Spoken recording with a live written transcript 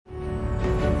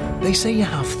They say you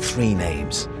have 3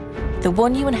 names. The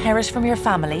one you inherit from your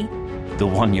family. The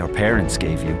one your parents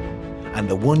gave you. And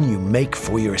the one you make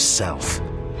for yourself.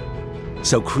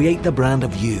 So create the brand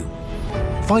of you.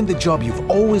 Find the job you've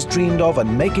always dreamed of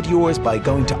and make it yours by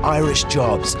going to Irish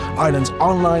Jobs, Ireland's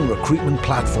online recruitment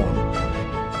platform.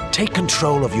 Take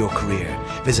control of your career.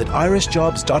 Visit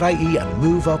irishjobs.ie and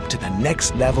move up to the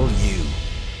next level you.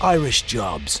 Irish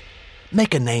Jobs.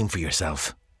 Make a name for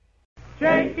yourself.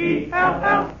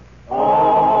 J-E-L-L-O.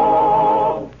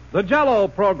 The Jell-O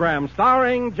program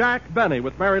starring Jack Benny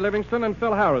with Mary Livingston and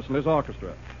Phil Harris and his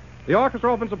orchestra. The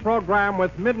orchestra opens the program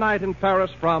with Midnight in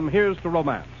Paris from Here's to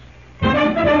Romance.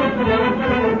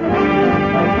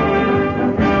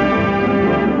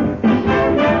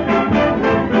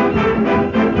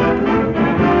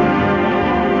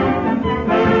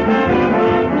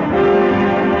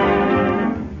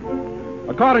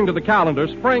 According to the calendar,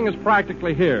 spring is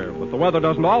practically here, but the weather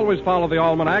doesn't always follow the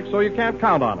almanac, so you can't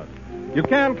count on it. You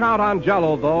can count on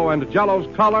Jell-O, though, and Jell-O's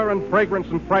color and fragrance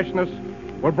and freshness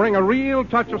will bring a real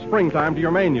touch of springtime to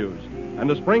your menus. And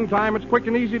the springtime, it's quick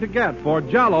and easy to get, for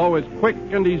Jell-O is quick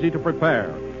and easy to prepare.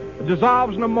 It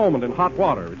dissolves in a moment in hot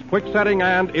water. It's quick setting,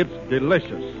 and it's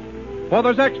delicious. For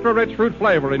there's extra rich fruit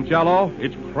flavor in Jell-O.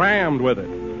 It's crammed with it.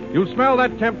 You'll smell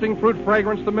that tempting fruit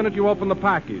fragrance the minute you open the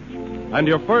package. And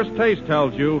your first taste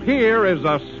tells you, here is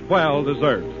a swell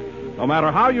dessert. No matter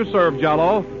how you serve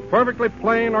Jell-O, perfectly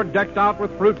plain or decked out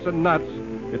with fruits and nuts,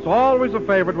 it's always a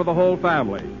favorite with the whole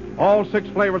family. All 6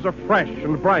 flavors are fresh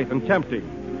and bright and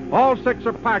tempting. All 6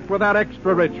 are packed with that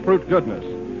extra rich fruit goodness.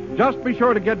 Just be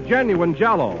sure to get genuine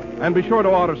Jell-O, and be sure to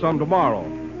order some tomorrow.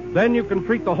 Then you can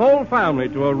treat the whole family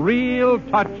to a real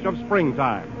touch of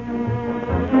springtime.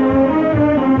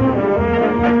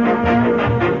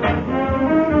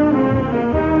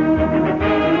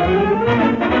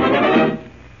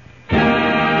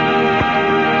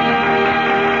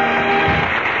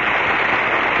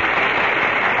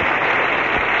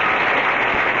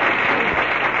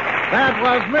 That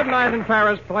was Midnight in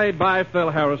Paris, played by Phil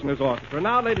Harris and his orchestra.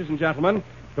 Now, ladies and gentlemen,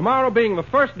 tomorrow being the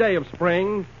first day of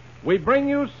spring, we bring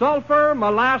you Sulphur,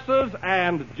 Molasses,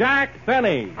 and Jack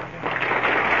Benny.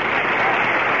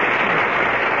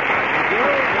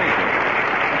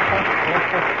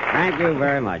 Thank you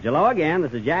very much. Hello again.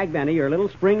 This is Jack Benny, your little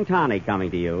spring tonic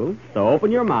coming to you. So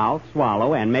open your mouth,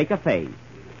 swallow, and make a face.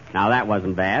 Now, that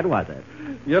wasn't bad, was it?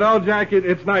 You know, Jack,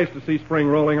 it's nice to see spring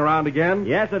rolling around again.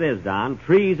 Yes, it is, Don.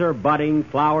 Trees are budding,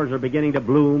 flowers are beginning to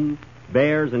bloom,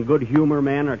 bears and good humor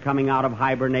men are coming out of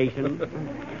hibernation.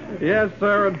 Yes,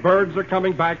 sir, and birds are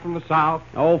coming back from the south.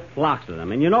 Oh, flocks of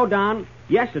them. And you know, Don,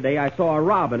 yesterday I saw a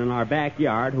robin in our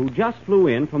backyard who just flew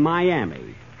in from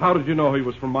Miami. How did you know he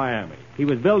was from Miami? He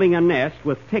was building a nest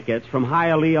with tickets from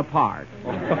Hialeah Park.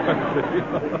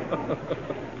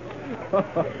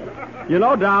 You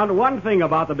know, Don, one thing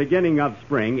about the beginning of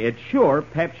spring, it sure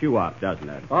peps you up, doesn't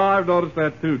it? Oh, I've noticed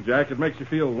that too, Jack. It makes you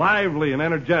feel lively and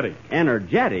energetic.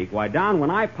 Energetic? Why, Don, when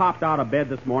I popped out of bed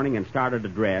this morning and started to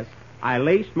dress, I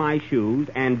laced my shoes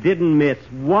and didn't miss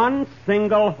one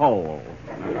single hole.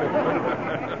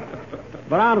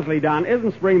 But honestly, Don,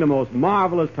 isn't spring the most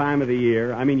marvelous time of the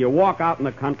year? I mean, you walk out in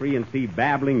the country and see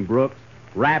babbling brooks,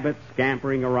 rabbits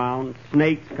scampering around,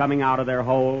 snakes coming out of their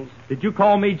holes. Did you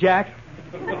call me Jack?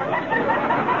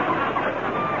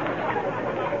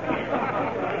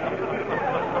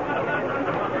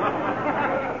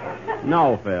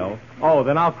 No, Phil. Oh,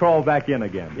 then I'll crawl back in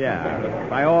again. Yeah,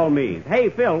 by all means. Hey,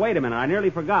 Phil, wait a minute. I nearly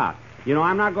forgot. You know,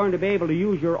 I'm not going to be able to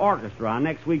use your orchestra on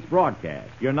next week's broadcast.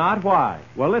 You're not? Why?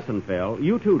 Well, listen, Phil.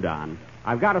 You too, Don.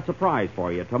 I've got a surprise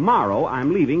for you. Tomorrow,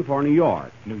 I'm leaving for New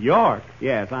York. New York?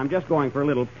 Yes, I'm just going for a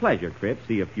little pleasure trip,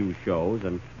 see a few shows,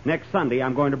 and next Sunday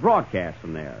I'm going to broadcast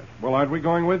from there. Well, aren't we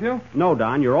going with you? No,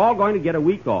 Don, you're all going to get a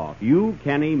week off. You,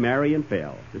 Kenny, Mary, and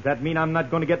Phil. Does that mean I'm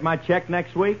not going to get my check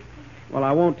next week? Well,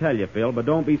 I won't tell you, Phil, but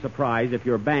don't be surprised if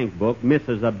your bank book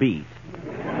misses a beat.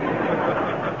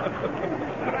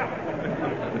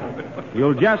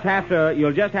 You'll just have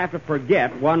to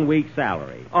forget 1 week's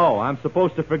salary. Oh, I'm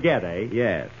supposed to forget, eh?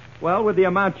 Yes. Well, with the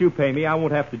amount you pay me, I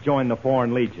won't have to join the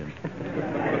Foreign Legion.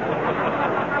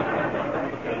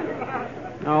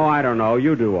 Oh, I don't know.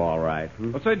 You do all right.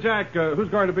 Well, say, Jack, who's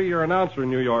going to be your announcer in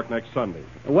New York next Sunday?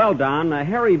 Well, Don,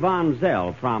 Harry Von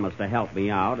Zell promised to help me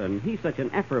out, and he's such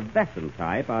an effervescent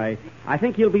type. I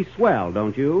think he'll be swell,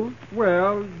 don't you?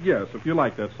 Well, yes, if you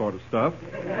like that sort of stuff.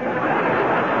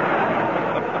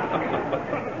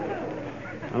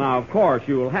 Now, of course,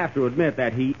 you'll have to admit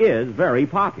that he is very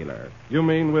popular. You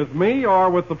mean with me or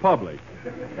with the public?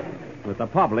 with the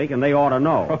public, and they ought to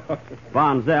know.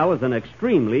 Von Zell is an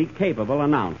extremely capable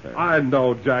announcer. I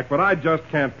know, Jack, but I just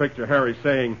can't picture Harry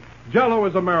saying, Jell-O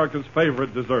is America's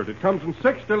favorite dessert. It comes in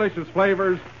 6 delicious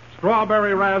flavors,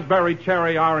 strawberry, raspberry,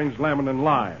 cherry, orange, lemon, and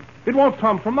lime. It won't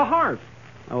come from the heart.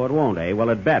 Oh, it won't, eh? Well,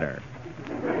 it better.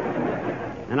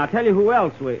 And I'll tell you who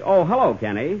else we... Oh, hello,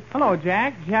 Kenny. Hello,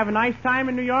 Jack. Did you have a nice time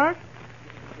in New York?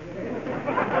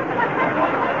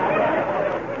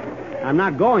 I'm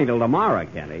not going till tomorrow,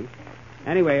 Kenny.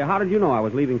 Anyway, how did you know I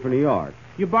was leaving for New York?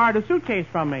 You borrowed a suitcase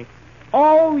from me.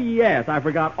 Oh, yes, I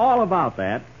forgot all about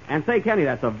that. And say, Kenny,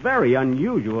 that's a very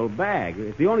unusual bag.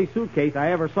 It's the only suitcase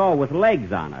I ever saw with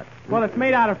legs on it. Well, it's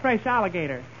made out of fresh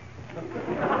alligator.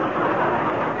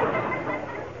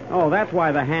 Oh, that's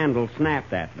why the handle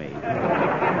snapped at me.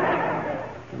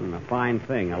 A fine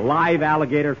thing. A live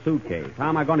alligator suitcase. How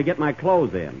am I going to get my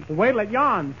clothes in? Wait till it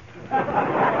yawns.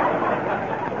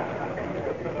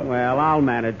 Well, I'll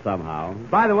manage somehow.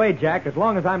 By the way, Jack, as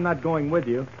long as I'm not going with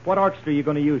you, what orchestra are you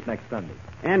going to use next Sunday?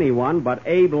 Anyone but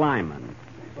Abe Lyman.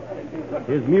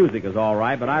 His music is all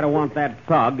right, but I don't want that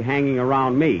thug hanging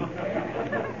around me.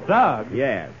 Thug?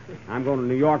 Yes. I'm going to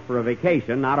New York for a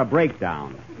vacation, not a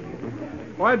breakdown.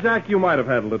 Why, Jack, you might have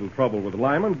had a little trouble with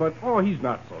Lyman, but, he's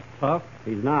not so tough.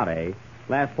 He's not, eh?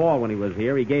 Last fall when he was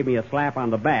here, he gave me a slap on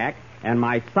the back, and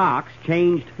my socks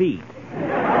changed feet.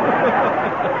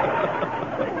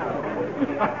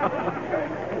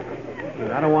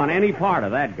 I don't want any part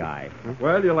of that guy.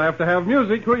 Well, you'll have to have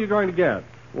music. Who are you going to get?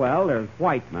 Well, there's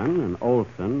Whiteman and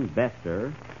Olson,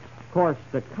 Bester. Of course,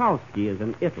 Stokowski is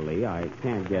in Italy. I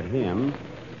can't get him.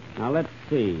 Now, let's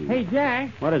see. Hey,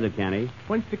 Jack. What is it, Kenny?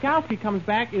 When Stokowski comes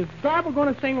back, is Garble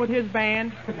going to sing with his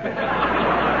band?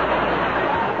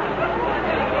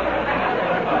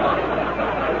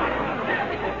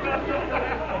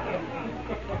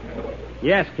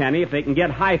 Yes, Kenny, if they can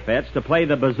get Heifetz to play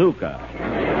the bazooka.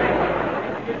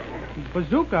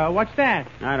 Bazooka? What's that?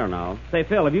 I don't know. Say,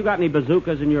 Phil, have you got any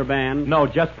bazookas in your band? No,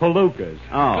 just palookas.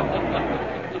 Oh.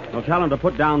 Well, tell him to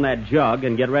put down that jug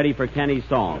and get ready for Kenny's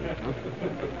song.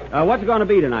 What's it going to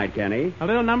be tonight, Kenny? A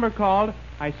little number called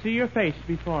I See Your Face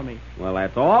Before Me. Well,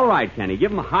 that's all right, Kenny.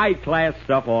 Give him high-class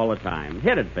stuff all the time.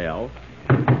 Hit it, Phil.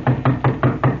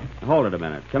 Hold it a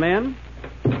minute. Come in.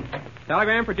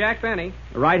 Telegram for Jack Benny.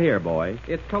 Right here, boy.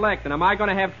 It's collecting. Am I going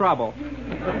to have trouble?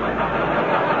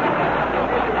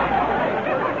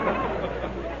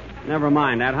 Never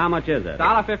mind that. How much is it?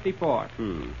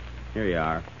 $1.54. Here you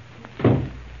are.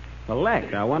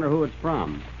 Collect. I wonder who it's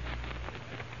from.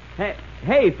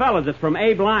 Hey, fellas, it's from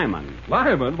Abe Lyman.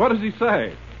 Lyman? What does he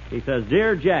say? He says,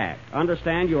 Dear Jack,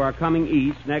 understand you are coming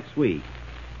east next week.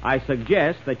 I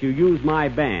suggest that you use my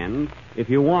band if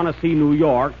you want to see New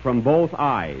York from both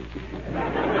eyes.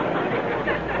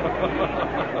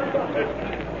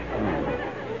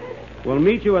 We'll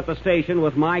meet you at the station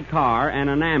with my car and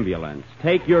an ambulance.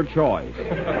 Take your choice.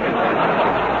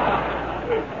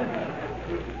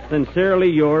 Sincerely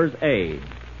yours, Abe.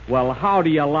 Well, how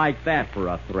do you like that for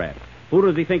a threat? Who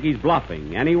does he think he's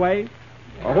bluffing, anyway?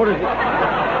 Or who does he...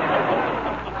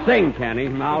 Sing, Kenny.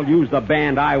 I'll use the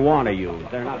band I want to use.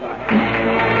 They're not...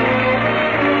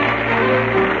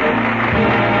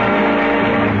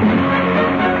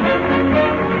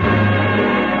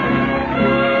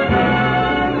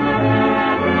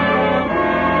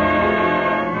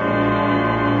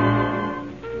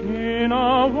 In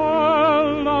a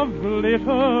world of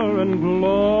glitter and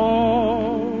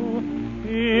glow,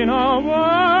 in a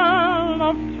world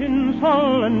of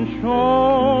tinsel and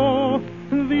show,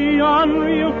 the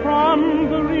unreal from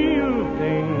the real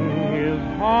thing is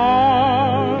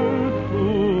hard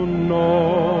to know.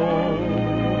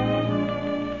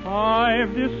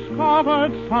 I've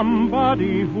discovered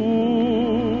somebody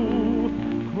who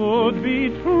could be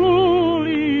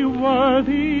truly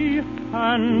worthy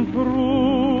and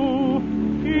true.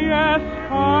 Yes,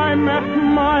 I met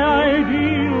my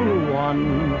ideal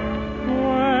one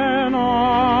when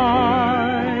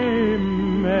I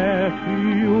met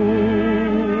you.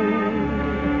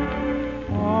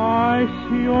 I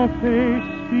see your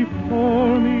face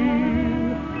before me,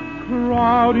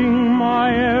 crowding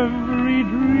my every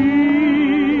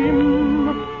dream.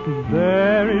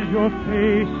 There is your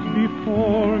face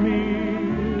before me.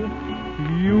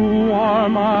 You are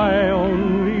my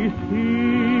only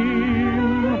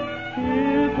theme.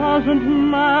 It doesn't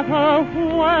matter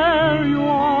where you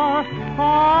are,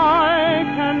 I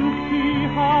can see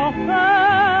how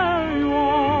fair you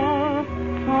are.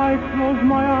 I close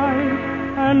my eyes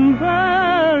and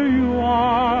there you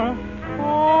are,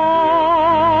 always.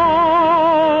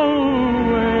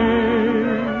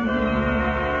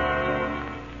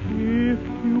 If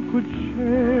you could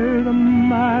share the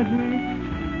magic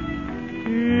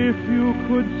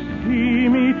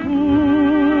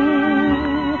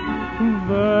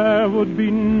there would be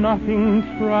nothing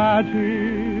tragic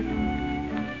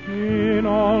in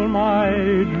all my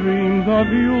dreams of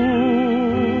you.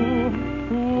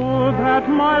 Oh, that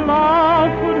my love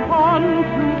could haunt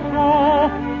you so,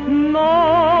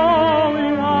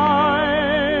 knowing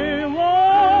I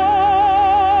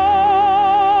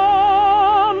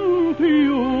want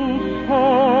you so.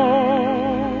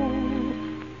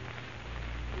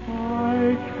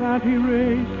 I can't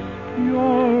erase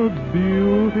your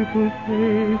beautiful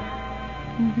face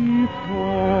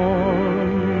before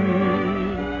me.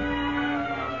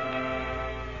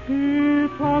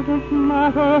 It doesn't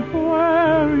matter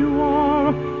where you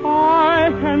are,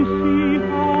 I can see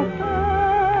how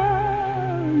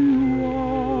fair you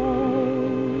are,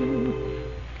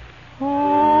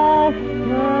 how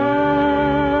fair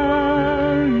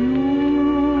you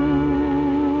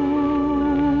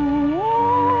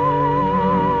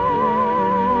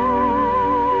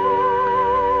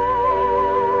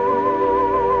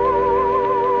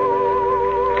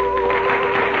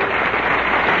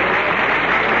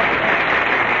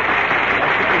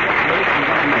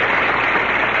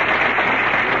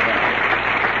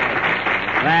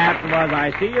That was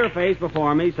I See Your Face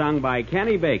Before Me, sung by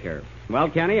Kenny Baker. Well,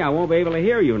 Kenny, I won't be able to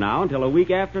hear you now until a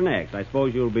week after next. I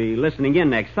suppose you'll be listening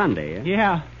in next Sunday, eh?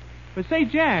 Yeah. But say,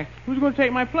 Jack, who's going to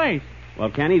take my place?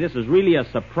 Well, Kenny, this is really a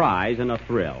surprise and a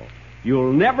thrill.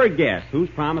 You'll never guess who's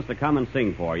promised to come and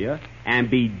sing for you and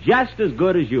be just as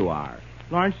good as you are.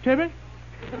 Lawrence Tibbet?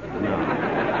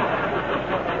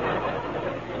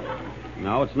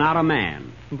 No, it's not a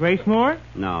man. Grace Moore?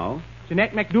 No.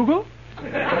 Jeanette McDougal?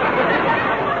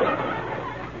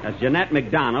 That's Jeanette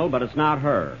McDonald, but it's not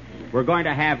her. We're going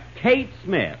to have Kate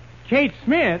Smith. Kate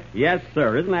Smith? Yes,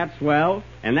 sir. Isn't that swell?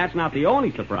 And that's not the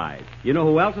only surprise. You know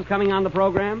who else is coming on the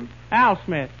program? Al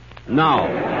Smith. No.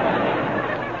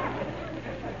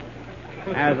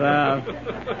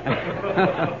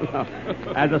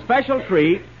 As a special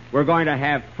treat, we're going to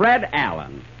have Fred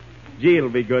Allen. Gee, it'll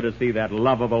be good to see that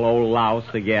lovable old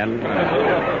louse again.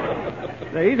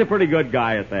 He's a pretty good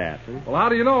guy at that. Well, how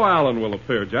do you know Alan will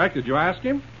appear, Jack? Did you ask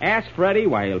him? Ask Freddie.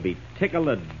 Why, he'll be tickled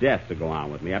to death to go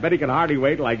on with me. I bet he can hardly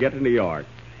wait till I get to New York.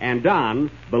 And,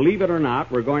 Don, believe it or not,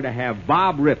 we're going to have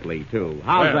Bob Ripley, too.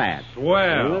 How's that?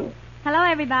 Swell. Hello,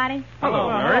 everybody. Hello,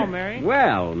 Mary. Hello, Mary.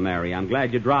 Well, Mary, I'm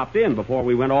glad you dropped in before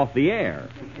we went off the air.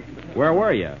 Where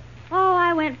were you? Oh,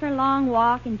 I went for a long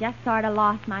walk and just sort of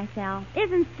lost myself.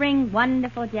 Isn't spring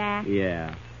wonderful, Jack?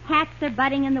 Yeah. Hats are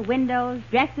budding in the windows.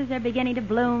 Dresses are beginning to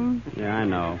bloom. Yeah, I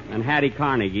know. And Hattie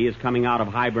Carnegie is coming out of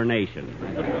hibernation.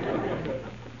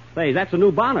 Say, that's a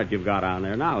new bonnet you've got on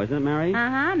there now, isn't it, Mary?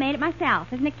 Uh-huh. Made it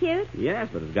myself. Isn't it cute? Yes,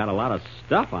 but it's got a lot of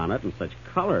stuff on it and such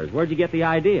colors. Where'd you get the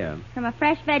idea? From a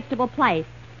fresh vegetable place.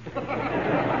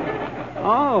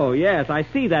 Oh, yes, I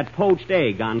see that poached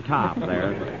egg on top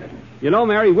there. You know,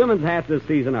 Mary, women's hats this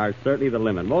season are certainly the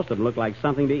limit. Most of them look like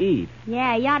something to eat.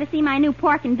 Yeah, you ought to see my new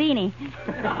pork and beanie.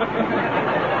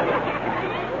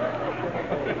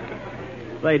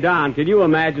 Say, Don, can you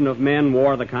imagine if men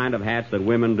wore the kind of hats that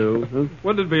women do? Huh?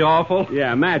 Wouldn't it be awful?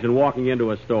 Yeah, imagine walking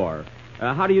into a store.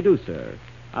 How do you do, sir?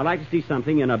 I'd like to see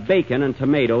something in a bacon and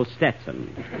tomato Stetson.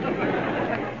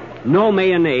 No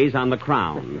mayonnaise on the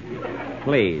crown.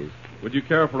 Please. Would you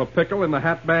care for a pickle in the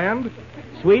hat band?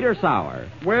 Sweet or sour?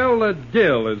 Well,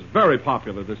 dill is very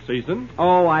popular this season.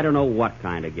 Oh, I don't know what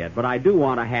kind to get, but I do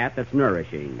want a hat that's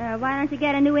nourishing. Why don't you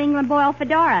get a New England boiled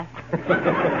fedora?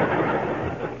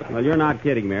 Well, you're not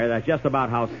kidding, Mary. That's just about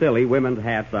how silly women's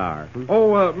hats are.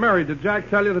 Oh, Mary, did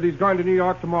Jack tell you that he's going to New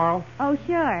York tomorrow? Oh,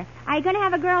 sure. Are you going to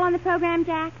have a girl on the program,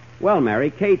 Jack? Well, Mary,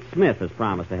 Kate Smith has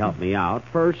promised to help me out.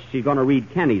 First, she's going to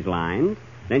read Kenny's lines.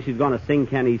 Then she's going to sing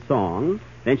Kenny's song.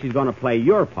 Then she's going to play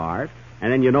your part.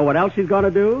 And then you know what else she's going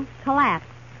to do? Collapse.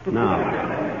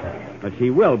 No. But she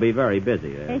will be very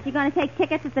busy there. Is she going to take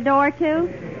tickets at the door, too?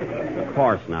 Of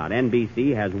course not.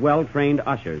 NBC has well-trained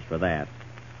ushers for that.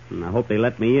 And I hope they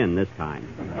let me in this time.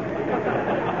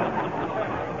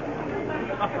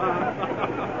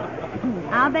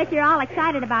 I'll bet you're all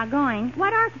excited about going.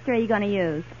 What orchestra are you going to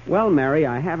use? Well, Mary,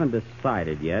 I haven't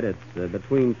decided yet. It's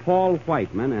between Paul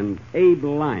Whiteman and Abe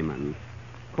Lyman.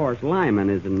 Of course, Lyman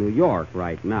is in New York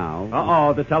right now.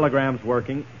 Uh-oh, the telegram's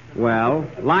working. Well,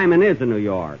 Lyman is in New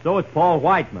York. So is Paul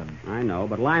Whiteman. I know,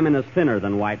 but Lyman is thinner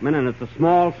than Whiteman, and it's a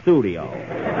small studio.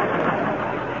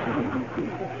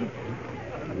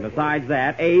 And besides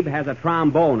that, Abe has a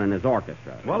trombone in his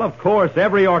orchestra. Well, of course,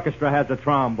 every orchestra has a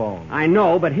trombone. I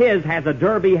know, but his has a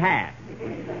derby hat.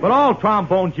 But all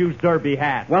trombones use derby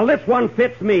hats. Well, this one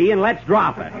fits me, and let's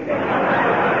drop it.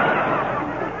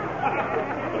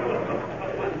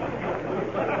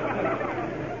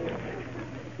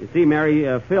 You see,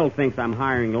 Mary, Phil thinks I'm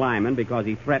hiring Lyman because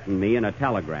he threatened me in a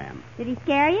telegram. Did he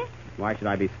scare you? Why should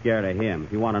I be scared of him?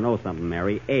 If you want to know something,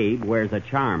 Mary, Abe wears a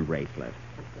charm bracelet.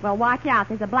 Well, watch out.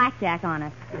 There's a blackjack on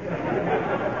it.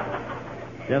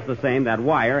 Just the same, that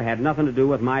wire had nothing to do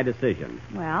with my decision.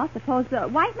 Well, suppose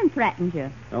Whiteman threatened you.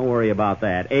 Don't worry about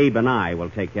that. Abe and I will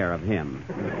take care of him.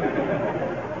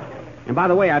 And by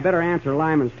the way, I better answer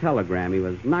Lyman's telegram. He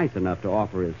was nice enough to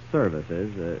offer his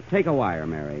services. Take a wire,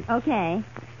 Mary. Okay.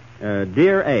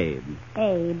 Dear Abe.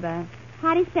 Abe.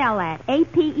 How do you spell that?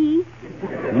 A-P-E?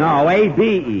 No,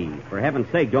 A-B-E. For heaven's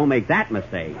sake, don't make that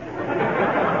mistake.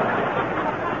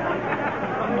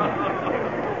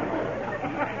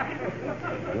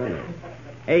 Goodness.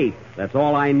 8. That's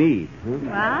all I need.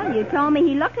 Well, you told me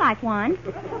he looked like one.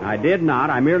 I did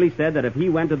not. I merely said that if he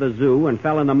went to the zoo and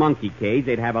fell in the monkey cage,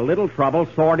 they'd have a little trouble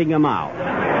sorting him out.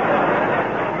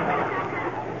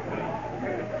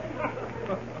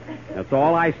 That's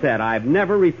all I said. I've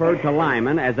never referred to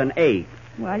Lyman as an 8.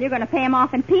 Well, you're going to pay him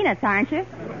off in peanuts, aren't you?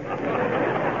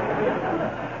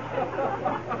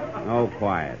 Oh,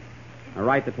 quiet. Now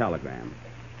write the telegram.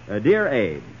 Dear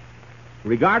Abe,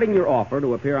 regarding your offer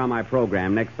to appear on my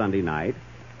program next Sunday night,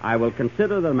 I will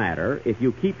consider the matter if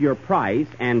you keep your price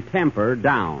and temper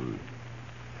down.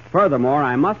 Furthermore,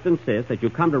 I must insist that you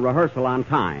come to rehearsal on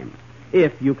time,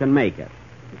 if you can make it.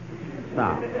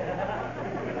 Stop.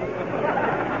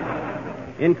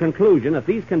 In conclusion, if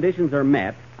these conditions are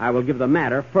met, I will give the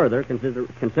matter further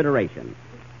consideration.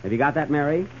 Have you got that,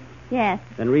 Mary? Yes.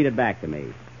 Then read it back to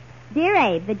me. Dear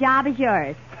Abe, the job is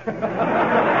yours.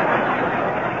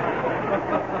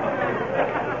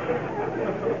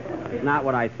 It's not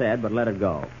what I said, but let it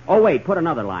go. Oh, wait, put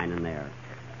another line in there.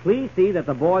 Please see that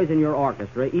the boys in your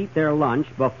orchestra eat their lunch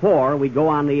before we go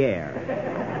on the air.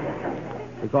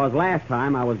 Because last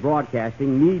time I was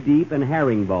broadcasting knee-deep in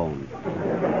herringbones.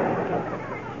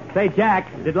 Say, Jack,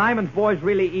 did Lyman's boys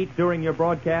really eat during your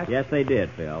broadcast? Yes, they did,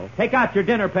 Phil. Take out your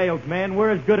dinner pails, man. We're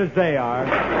as good as they are.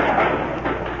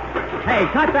 Hey,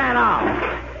 cut that out.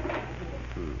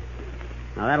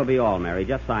 Now, that'll be all, Mary.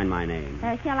 Just sign my name.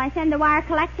 Shall I send the wire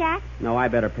collect, Jack? No, I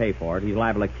better pay for it. He's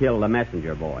liable to kill the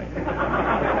messenger boy.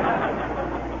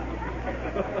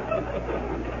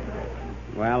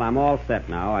 Well, I'm all set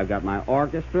now. I've got my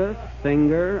orchestra,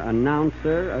 singer,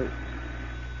 announcer.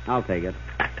 I'll take it.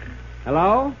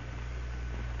 Hello?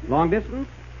 Long distance?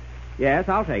 Yes,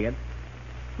 I'll take it.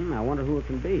 I wonder who it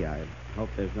can be. I hope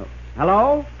there's no...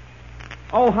 Hello?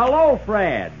 Oh, hello,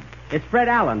 Fred. It's Fred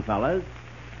Allen, fellas.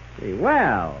 Gee,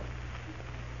 well.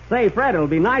 Say, Fred, it'll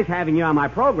be nice having you on my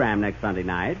program next Sunday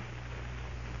night.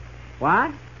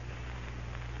 What?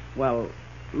 Well,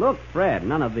 look, Fred,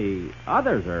 none of the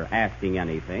others are asking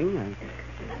anything.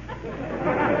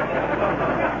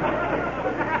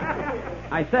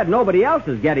 I said nobody else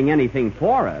is getting anything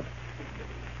for it.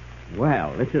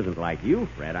 Well, this isn't like you,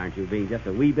 Fred. Aren't you being just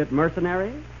a wee bit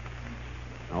mercenary?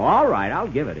 Oh, all right, I'll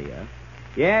give it to you.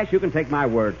 Yes, you can take my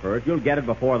word for it. You'll get it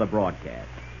before the broadcast.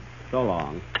 So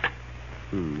long.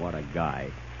 What a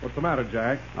guy. What's the matter,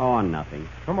 Jack? Oh, nothing.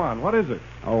 Come on, what is it?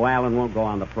 Oh, Alan won't go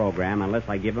on the program unless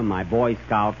I give him my Boy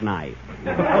Scout knife.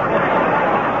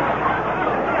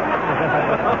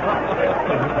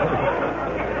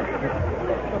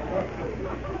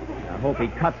 I hope he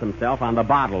cuts himself on the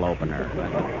bottle opener.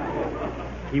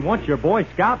 He wants your Boy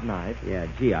Scout knife. Yeah,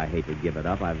 gee, I hate to give it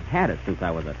up. I've had it since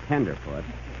I was a tenderfoot.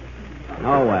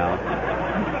 Oh, well.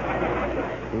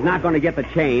 He's not going to get the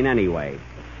chain anyway.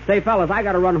 Say, fellas, I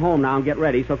got to run home now and get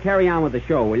ready, so carry on with the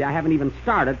show, will you? I haven't even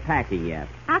started packing yet.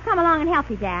 I'll come along and help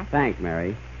you, Jack. Thanks,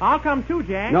 Mary. I'll come too,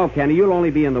 Jack. No, Kenny, you'll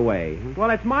only be in the way. Well,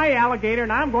 it's my alligator,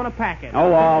 and I'm going to pack it.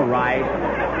 Oh, all right.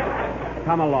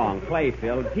 Come along. Play,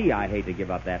 Phil. Gee, I hate to give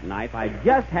up that knife. I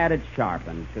just had it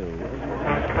sharpened, too.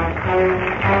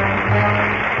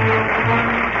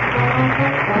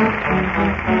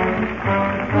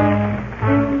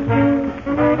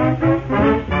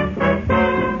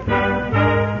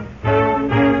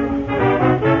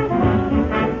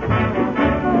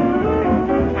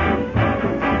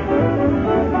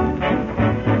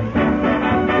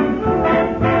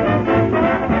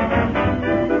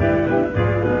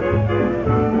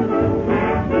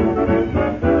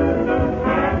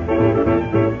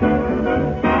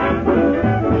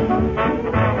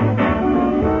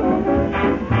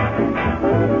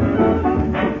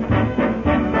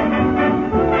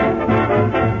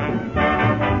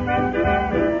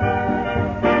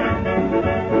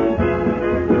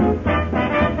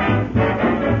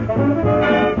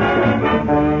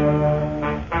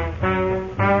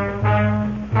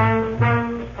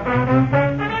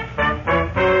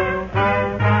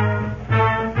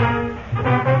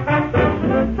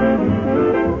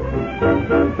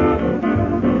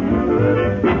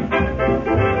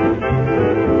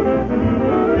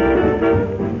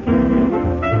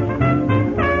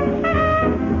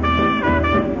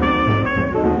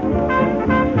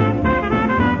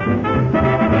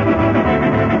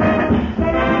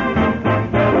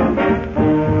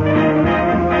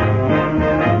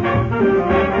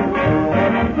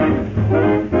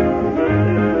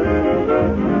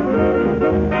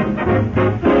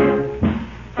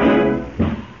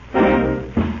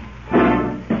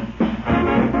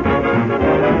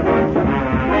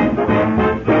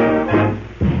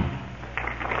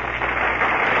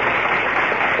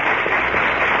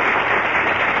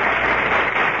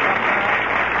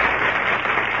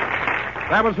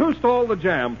 That was Who Stole the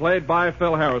Jam, played by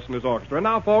Phil Harris and his orchestra. And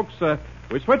now, folks,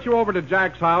 we switch you over to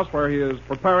Jack's house where he is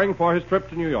preparing for his trip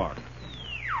to New York.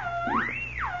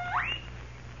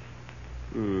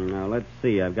 Now, let's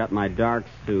see. I've got my dark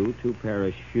suit, 2 pair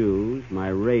of shoes, my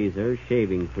razor,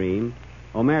 shaving cream.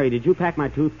 Oh, Mary, did you pack my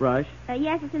toothbrush?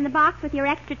 Yes, it's in the box with your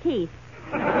extra teeth.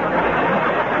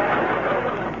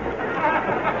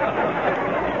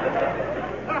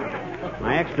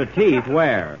 My extra teeth,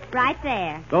 where? Right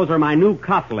there. Those are my new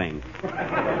cufflinks.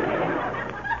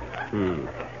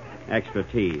 Extra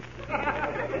teeth.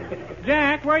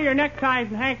 Jack, where are your neckties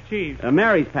and handkerchiefs?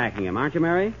 Mary's packing them, aren't you,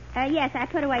 Mary? Yes, I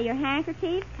put away your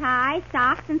handkerchiefs, ties,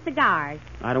 socks, and cigars.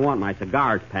 I don't want my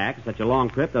cigars packed. It's such a long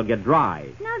trip, they'll get dry.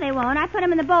 No, they won't. I put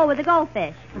them in the bowl with the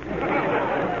goldfish.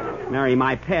 Mary,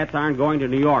 my pets aren't going to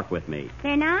New York with me.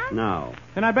 They're not? No.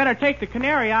 Then I better take the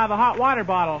canary out of the hot water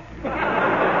bottle.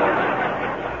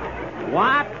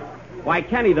 What? Why,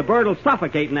 Kenny, the bird will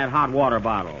suffocate in that hot water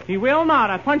bottle. He will not.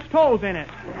 I punched holes in it.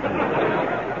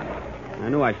 I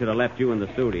knew I should have left you in the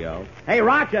studio. Hey,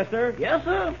 Rochester. Yes,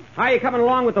 sir? How are you coming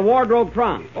along with the wardrobe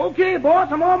trunk? Okay,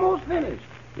 boss, I'm almost finished.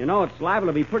 You know, it's liable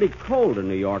to be pretty cold in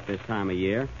New York this time of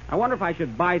year. I wonder if I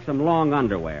should buy some long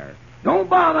underwear. Don't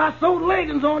bother, I sewed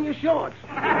leggings on your shorts.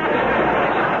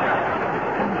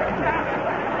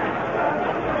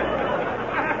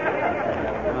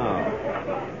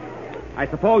 I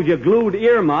suppose you glued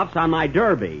earmuffs on my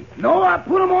derby. No, I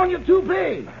put them on your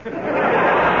toupee.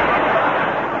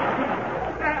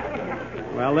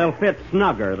 Well, they'll fit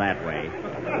snugger that way.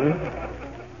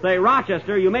 Say,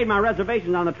 Rochester, you made my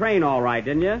reservations on the train all right,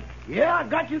 didn't you? Yeah, I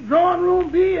got your drawing room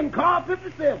B in car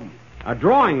 57. A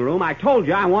drawing room? I told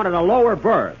you I wanted a lower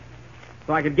berth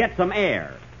so I could get some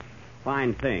air.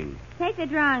 Fine thing. Take the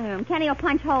drawing room. Kenny will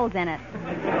punch holes in it.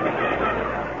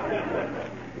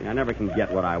 I never can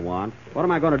get what I want. What am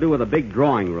I going to do with a big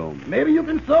drawing room? Maybe you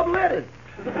can sublet it.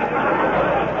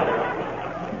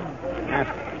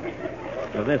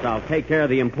 After this, I'll take care of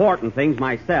the important things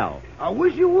myself. I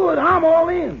wish you would. I'm all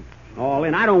in. All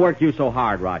in? I don't work you so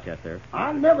hard, Rochester.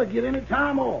 I never get any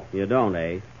time off. You don't,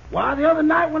 eh? Why, the other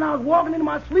night when I was walking into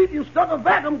my sleep, you stuck a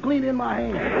vacuum cleaner in my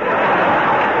hand.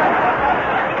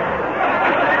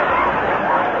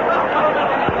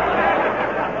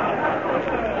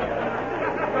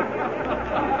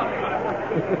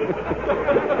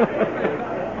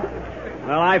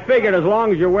 Well, I figured as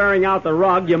long as you're wearing out the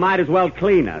rug, you might as well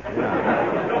clean it.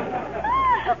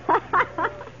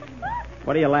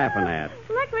 What are you laughing at?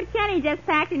 Look what Kenny just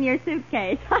packed in your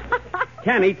suitcase.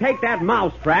 Kenny, take that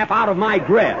mouse trap out of my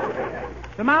grip.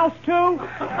 The mouse, too?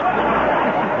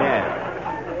 Yeah.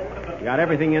 You got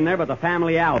everything in there but the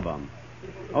family album.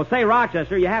 Oh, say,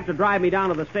 Rochester, you have to drive me down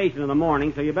to the station in the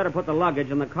morning, so you better put the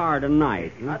luggage in the car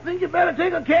tonight. I think you better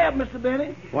take a cab, Mr.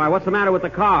 Benny. Why, what's the matter with the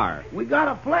car? We got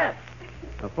a flat.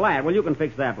 A flat? Well, you can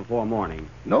fix that before morning.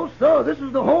 No, sir. This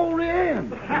is the whole rear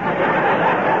end.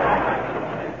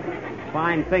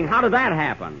 Fine thing. How did that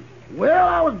happen? Well,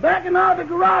 I was backing out of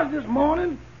the garage this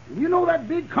morning. You know that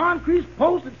big concrete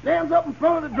post that stands up in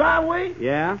front of the driveway?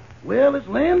 Yeah? Well, it's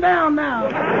laying down now.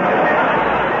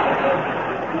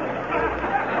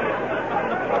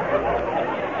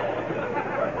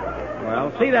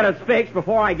 Well, see that it's fixed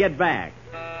before I get back.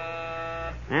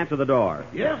 Answer the door.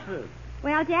 Yes, sir.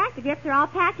 Well, Jack, the grips are all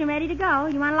packed and ready to go.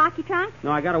 You want to lock your trunk?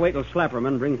 No, I gotta wait till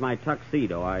Schlepperman brings my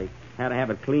tuxedo. I had to have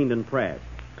it cleaned and pressed.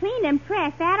 Cleaned and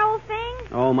pressed. That old thing?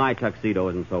 Oh, my tuxedo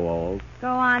isn't so old. Go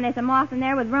on. There's a moth in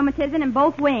there with rheumatism in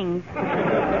both wings.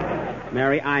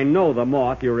 Mary, I know the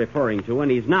moth you're referring to,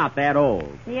 and he's not that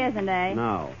old. He isn't, eh?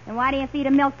 No. Then why do you feed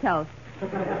him milquetoast?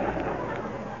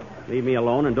 Leave me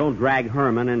alone and don't drag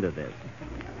Herman into this.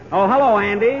 Oh, hello,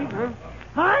 Andy. Huh?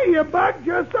 Hiya, Buck.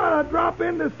 Just thought I'd drop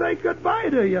in to say goodbye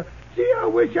to you. Gee, I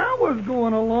wish I was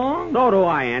going along. So do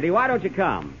I, Andy. Why don't you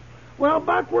come? Well,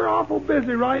 Buck, we're awful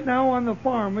busy right now on the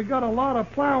farm. We got a lot of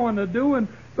plowing to do, and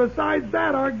besides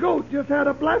that, our goat just had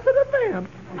a blessed event.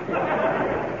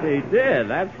 He did.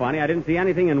 That's funny. I didn't see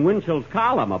anything in Winchell's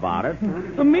column about it.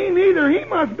 Me neither. He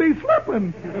must be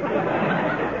slipping.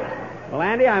 Well,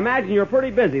 Andy, I imagine you're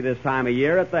pretty busy this time of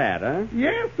year at that, huh?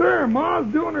 Yes, sir. Ma's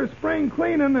doing her spring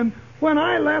cleaning, and when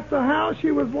I left the house, she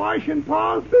was washing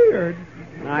Pa's beard.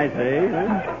 I see.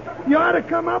 Huh? You ought to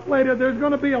come up later. There's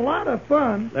going to be a lot of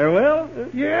fun. There will?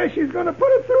 Yeah, she's going to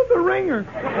put it through the ringer.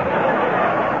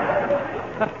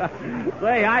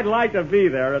 Say, I'd like to be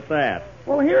there at that.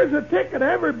 Well, here's a ticket.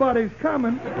 Everybody's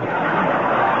coming.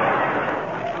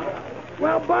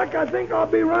 Well, Buck, I think I'll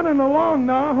be running along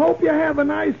now. Hope you have a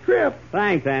nice trip.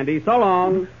 Thanks, Andy. So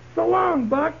long. So long,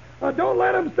 Buck. Don't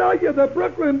let them sell you the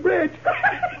Brooklyn Bridge.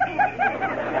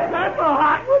 That's a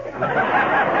hot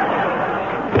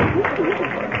one.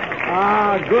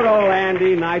 Ah, good old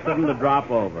Andy. Nice of him to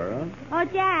drop over, huh? Oh,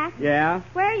 Jack. Yeah?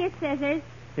 Where are your scissors?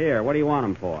 Here, what do you want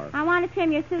them for? I want to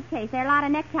trim your suitcase. There are a lot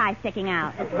of neckties sticking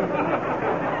out.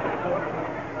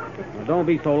 Well, don't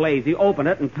be so lazy. Open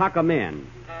it and tuck them in.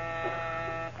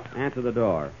 Answer the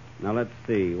door. Now, let's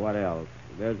see. What else?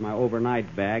 There's my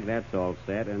overnight bag. That's all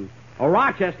set. And... Oh,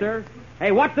 Rochester.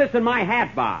 Hey, what's this in my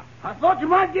hat box? I thought you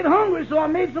might get hungry, so I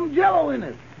made some Jell-O in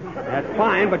it. That's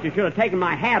fine, but you should have taken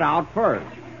my hat out first.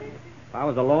 If I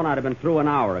was alone, I'd have been through an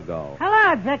hour ago.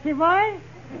 Hello, Jackie boy.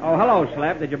 Oh, hello,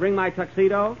 Slep. Did you bring my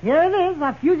tuxedo? Here it is,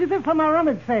 a fugitive from a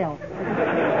rummage sale.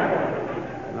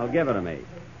 Well, give it to me.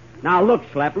 Now, look,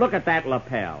 Slep, look at that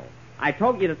lapel. I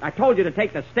told you to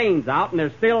take the stains out, and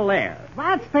they're still there.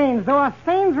 What stains? There are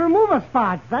stains remover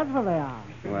spots. That's what they are.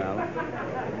 Well,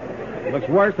 looks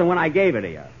worse than when I gave it to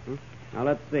you. Now,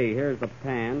 let's see. Here's the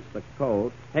pants, the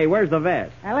coat. Hey, where's the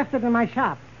vest? I left it in my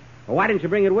shop. Well, why didn't you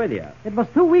bring it with you? It was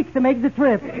too weak to make the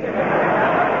trip.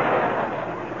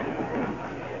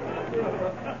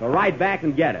 Go right back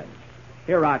and get it.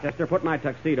 Here, Rochester, put my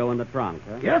tuxedo in the trunk,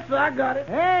 huh? Yes, sir, I got it.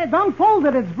 Hey, don't fold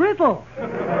it. It's brittle.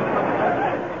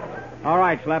 All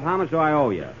right, Slep, how much do I owe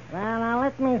you? Well, now,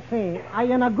 let me see. Are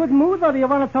you in a good mood, or do you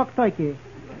want to talk turkey?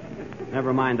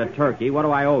 Never mind the turkey. What do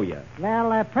I owe you?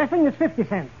 Well, pressing is 50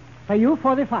 cents. For you,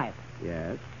 45.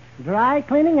 Yes. Dry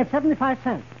cleaning is 75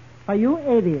 cents. For you,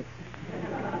 80.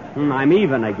 I'm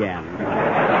even again.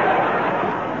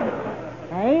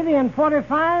 80 and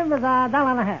 45 is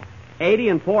 $1.50. 80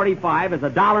 and 45 is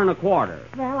 $1.25.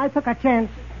 Well, I took a chance.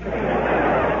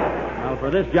 Well, for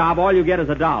this job, all you get is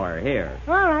 $1. Here.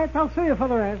 All right, I'll see you for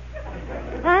the rest.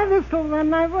 I whistle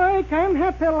when I work. I'm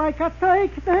happy like a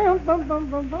turkey.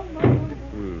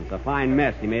 It's a fine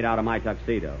mess he made out of my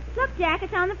tuxedo. Look, Jack,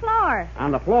 it's on the floor.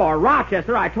 On the floor?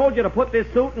 Rochester, I told you to put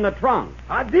this suit in the trunk.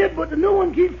 I did, but the new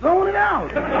one keeps throwing it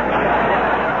out.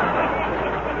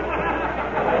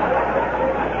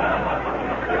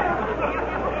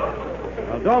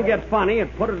 Well, don't get funny and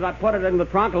put it in the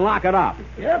trunk and lock it up.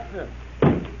 Yes, sir.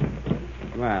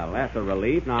 Well, that's a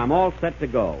relief. Now I'm all set to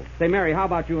go. Say, Mary, how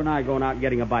about you and I going out and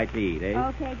getting a bite to eat, eh?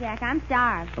 Okay, Jack, I'm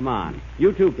starved. Come on.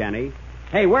 You too, Kenny.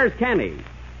 Hey, where's Kenny?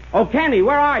 Oh, Kenny,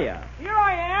 where are you? Here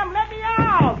I am. Let me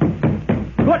out.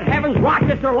 Good heavens,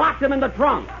 Rochester locked him in the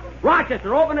trunk.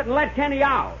 Rochester, open it and let Kenny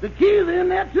out. The keys are in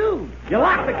there, too. You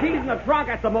locked the keys in the trunk.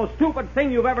 That's the most stupid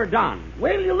thing you've ever done.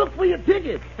 Wait till you look for your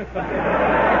ticket.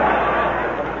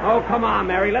 Oh, come on,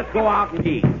 Mary. Let's go out and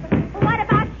eat. Well, what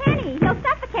about Kenny? He'll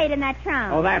suffocate in that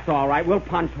trunk. Oh, that's all right. We'll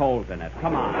punch holes in it.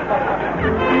 Come on.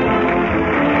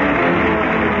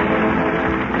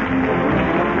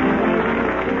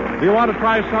 Do you want to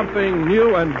try something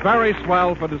new and very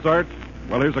swell for dessert?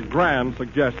 Well, here's a grand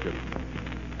suggestion.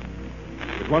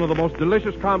 It's one of the most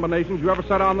delicious combinations you ever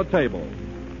set on the table.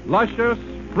 Luscious,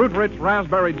 fruit-rich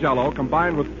raspberry Jell-O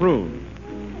combined with prunes.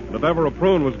 And if ever a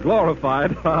prune was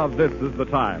glorified, this is the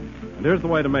time. And here's the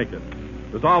way to make it.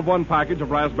 Dissolve 1 package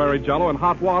of raspberry Jell-O in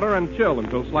hot water and chill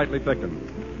until slightly thickened.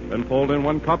 Then fold in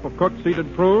 1 cup of cooked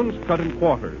seeded prunes cut in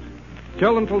quarters.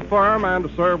 Chill until firm and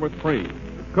serve with cream.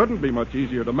 Couldn't be much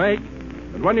easier to make.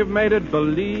 And when you've made it,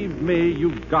 believe me,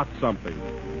 you've got something.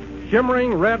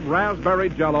 Shimmering red raspberry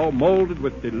Jell-O molded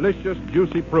with delicious,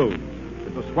 juicy prunes.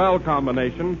 It's a swell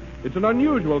combination. It's an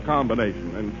unusual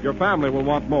combination, and your family will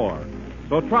want more.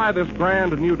 So try this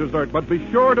grand new dessert, but be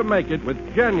sure to make it with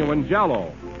genuine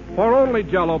Jell-O. For only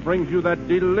Jell-O brings you that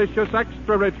delicious,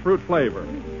 extra-rich fruit flavor.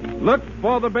 Look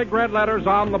for the big red letters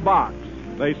on the box.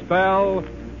 They spell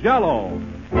Jell-O.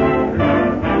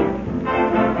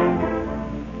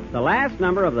 The last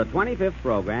number of the 25th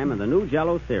program in the new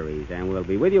Jell-O series, and we'll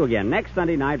be with you again next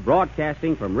Sunday night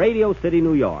broadcasting from Radio City,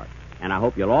 New York. And I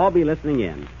hope you'll all be listening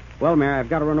in. Well, Mary, I've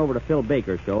got to run over to Phil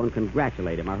Baker's show and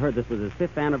congratulate him. I heard this was his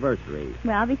 5th anniversary.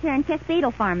 Well, be sure and kiss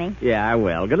Beetle for me. Yeah, I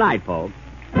will. Good night, folks.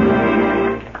 Jell-O.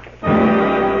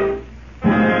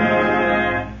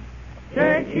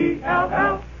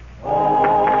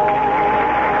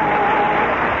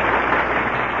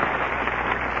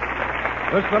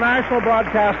 This is the National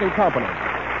Broadcasting Company.